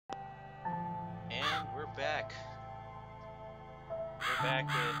back. We're back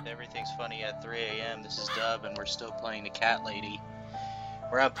with Everything's Funny at 3 a.m. This is Dub, and we're still playing the Cat Lady.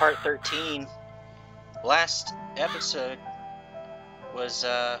 We're on part 13. Last episode was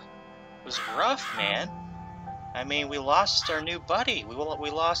rough, man. I mean, we lost our new buddy. We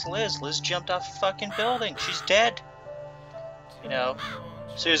lost Liz. Liz jumped off a fucking building. She's dead. You know,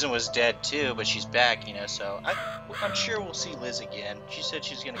 Susan was dead too, but she's back. So I'm sure we'll see Liz again. She said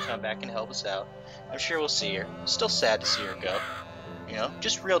she's gonna come back and help us out. I'm sure we'll see her. Still sad to see her go.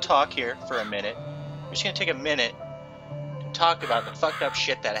 Just real talk here for a minute. We're just gonna take a minute to talk about the fucked up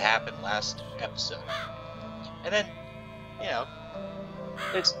shit that happened last episode. And then,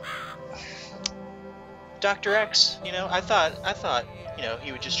 it's Dr. X, I thought,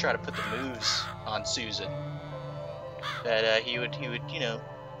 he would just try to put the moves on Susan. That he would,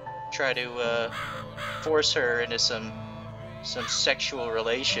 try to force her into some sexual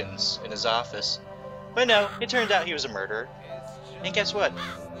relations in his office. But no, it turned out he was a murderer. And guess what?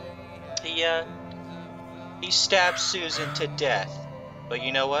 He stabbed Susan to death. But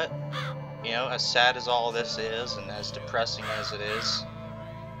you know what? As sad as all this is, and as depressing as it is,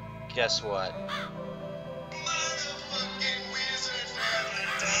 guess what?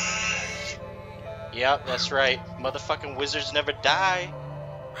 Yep, that's right. Motherfucking wizards never die.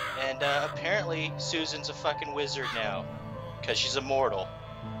 And apparently Susan's a fucking wizard now. Because she's immortal.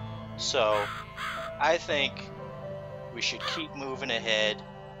 So, I think we should keep moving ahead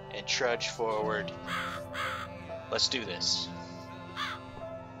and trudge forward. Let's do this.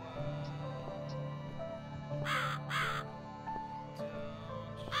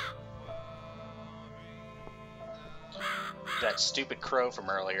 That stupid crow from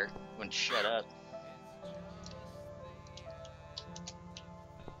earlier wouldn't shut up.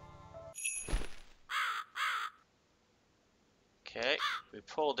 Okay, we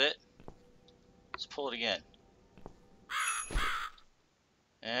pulled it. Let's pull it again.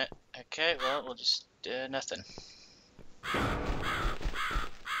 Okay, well, we'll just do nothing.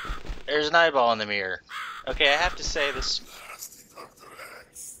 There's an eyeball in the mirror. Okay, I have to say this.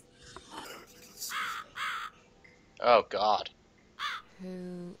 Oh God.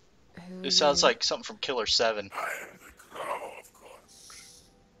 Who This sounds like something from Killer 7. I am the Crow, of course.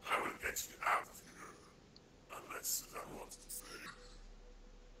 I will get you out of here. Unless Susan wants to stay.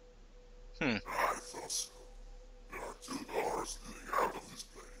 I thought so. There are two doors leading out of this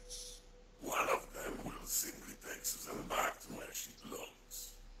place. One of them will simply take Susan back to where she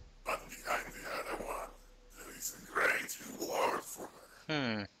belongs. But behind the other one, there is a great reward for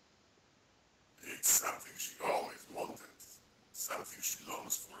her. It's something she always wanted. Something she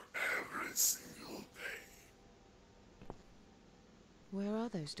longs for every single day. Where are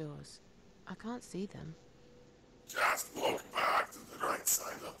those doors? I can't see them. Just walk back to the right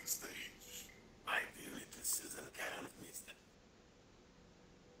side of the stage. Ideally, the Susan can't miss them.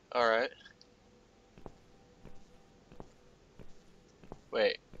 Alright.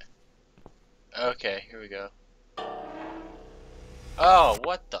 Wait. Okay, here we go. Oh,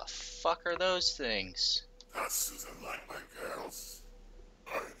 what the fuck are those things? Does Susan like my girls?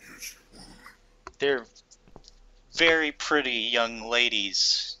 I knew she would. They're very pretty young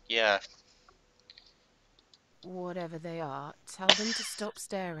ladies. Yeah. Whatever they are, tell them to stop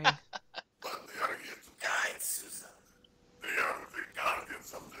staring. But they are here to guide Susan. They are the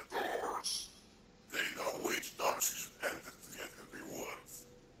guardians of the doors. They know which door she should enter to get her rewards.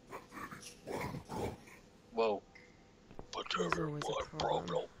 But there is one problem. Whoa. But There's there always is one a problem.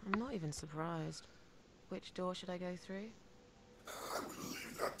 problem. I'm not even surprised. Which door should I go through? I will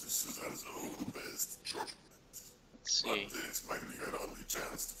leave that to Susan's own best judgment. Let's see. But this might be her only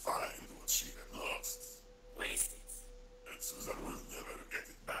chance to find what she had lost. Waste it. And Susan will never get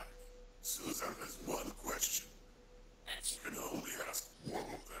it back. Susan has one question. And she can only ask one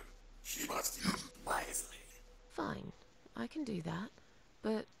of them. She must use it wisely. Fine, I can do that.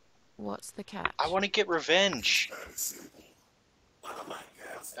 But what's the catch? I want to get revenge. Very simple. One of my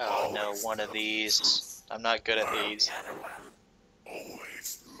girls Oh no, always one of tells these. the truth. I'm not good at these. The other one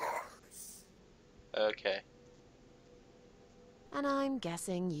always lies. Okay. And I'm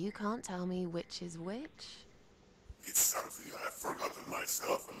guessing you can't tell me which is which? It's something I've forgotten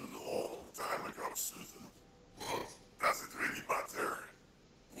myself a long time ago, Susan. Well, does it really matter?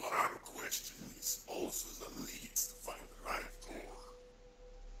 What I'm questioning is all Susan needs to find the right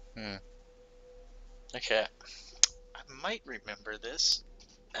door. Okay. I might remember this.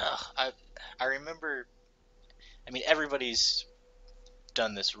 I remember. I mean, everybody's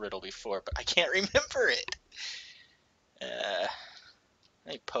done this riddle before, but I can't remember it.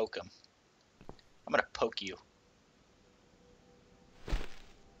 Let me poke him. I'm gonna poke you.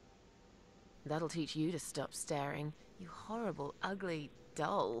 That'll teach you to stop staring, you horrible, ugly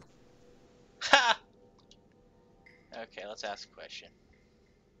doll. Ha! Okay, let's ask a question.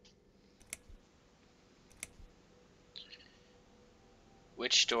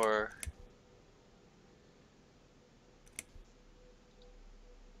 Which door?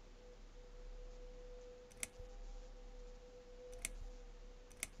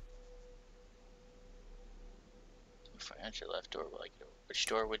 If I enter left door, will I get? Which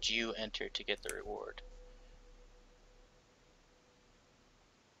door would you enter to get the reward?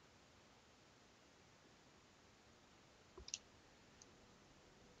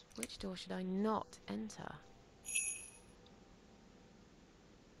 Which door should I not enter?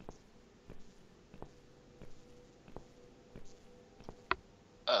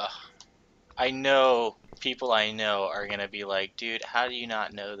 Ugh. I know people I know are gonna be like, dude, how do you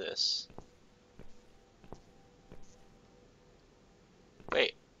not know this?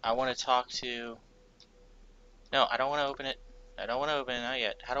 Wait, I want to talk to... No, I don't want to open it. I don't want to open it, not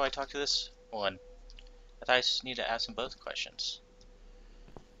yet. How do I talk to this one? I thought I just need to ask them both questions.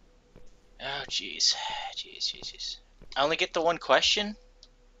 Oh, jeez. Jeez. I only get the one question?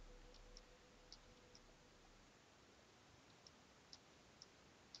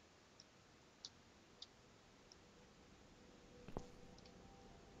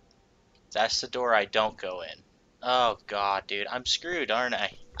 That's the door I don't go in. Oh, God, dude. I'm screwed, aren't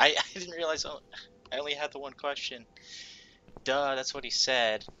I? I didn't realize I only had the one question. Duh, that's what he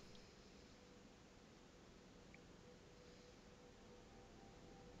said.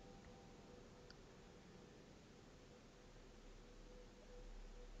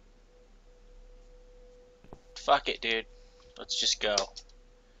 Fuck it, dude. Let's just go.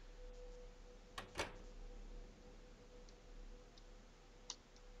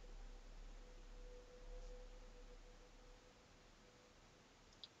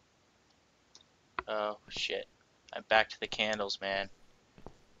 Oh, shit. I'm back to the candles, man.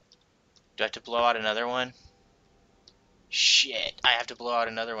 Do I have to blow out another one? Shit, I have to blow out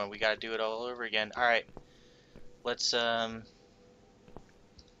another one. We gotta do it all over again. Alright. Let's, here,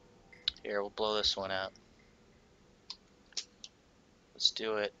 we'll blow this one out. Let's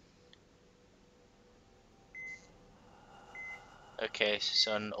do it. Okay,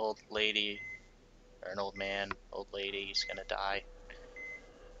 so an old lady, or an old man, old lady, is gonna die.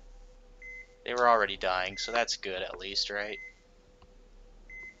 They were already dying, so that's good at least, right?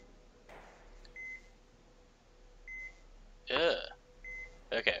 Ugh.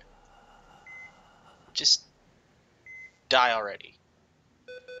 Okay. Just die already.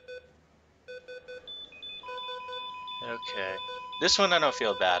 Okay. This one I don't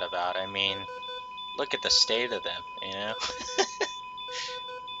feel bad about. I mean, look at the state of them, you know?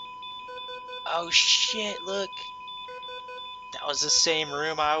 Oh shit, look! That was the same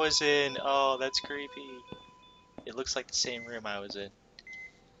room I was in! Oh, that's creepy. It looks like the same room I was in.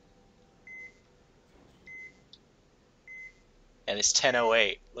 And it's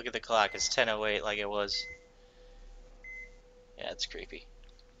 10:08. Look at the clock, it's 10:08 like it was. Yeah, it's creepy.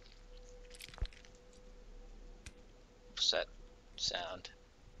 What's that sound?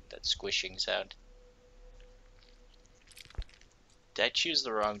 That squishing sound. Did I choose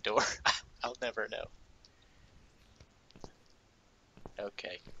the wrong door? I'll never know.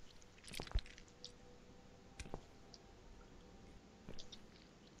 Okay.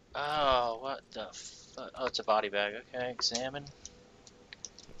 Oh, what the fuck? Oh, it's a body bag. Okay, examine.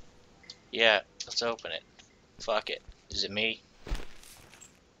 Yeah, let's open it. Fuck it. Is it me?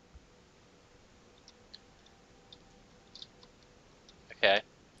 Okay.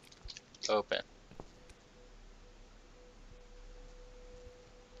 Open.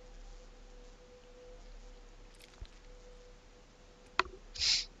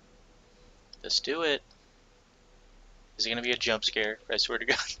 Let's do it. Is it gonna be a jump scare? I swear to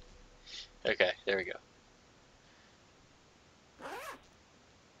God. Okay, there we go.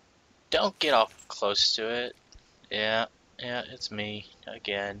 Don't get all close to it. Yeah, it's me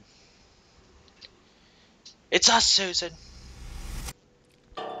again. It's us, Susan!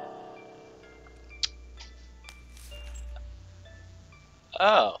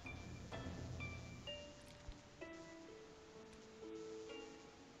 Oh.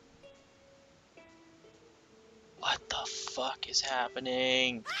 What the fuck is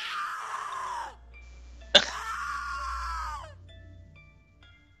happening?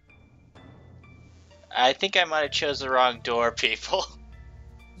 I think I might have chose the wrong door, people.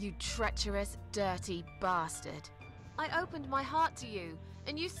 You treacherous, dirty bastard. I opened my heart to you,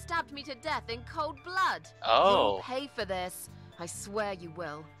 and you stabbed me to death in cold blood. Oh. You'll pay for this. I swear you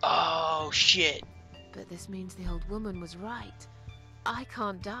will. Oh, shit. But this means the old woman was right. I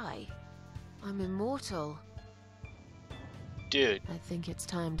can't die. I'm immortal. Dude. I think it's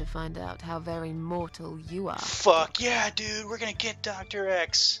time to find out how very mortal you are. Fuck yeah, dude. We're gonna get Dr.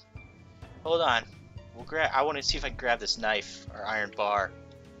 X. Hold on. I want to see if I can grab this knife or iron bar.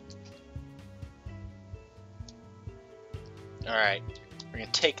 Alright. We're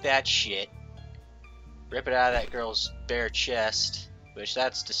gonna take that shit. Rip it out of that girl's bare chest. Which,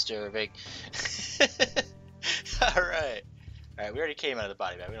 that's disturbing. Alright. Alright, we already came out of the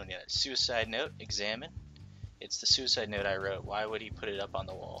body bag. We don't need that. Suicide note. Examine. It's the suicide note I wrote. Why would he put it up on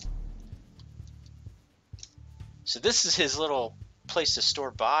the wall? So this is his little place to store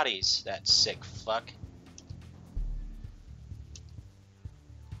bodies, that sick fuck.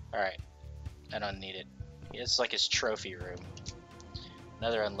 Alright. I don't need it. It's like his trophy room.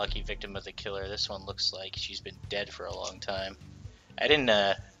 Another unlucky victim of the killer. This one looks like she's been dead for a long time. I didn't,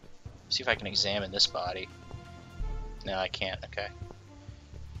 see if I can examine this body. No, I can't. Okay.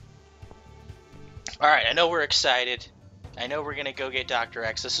 Alright, I know we're excited. I know we're gonna go get Dr.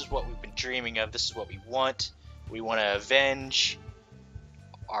 X. This is what we've been dreaming of. This is what we want. We want to avenge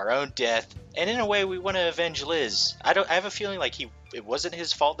our own death. And in a way, we want to avenge Liz. I have a feeling like it wasn't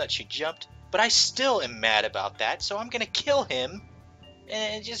his fault that she jumped. But I still am mad about that. So I'm gonna kill him.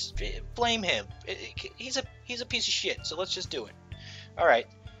 And just blame him. He's a piece of shit. So let's just do it. Alright.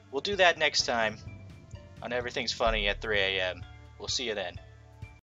 We'll do that next time on Everything's Funny at 3 a.m. We'll see you then.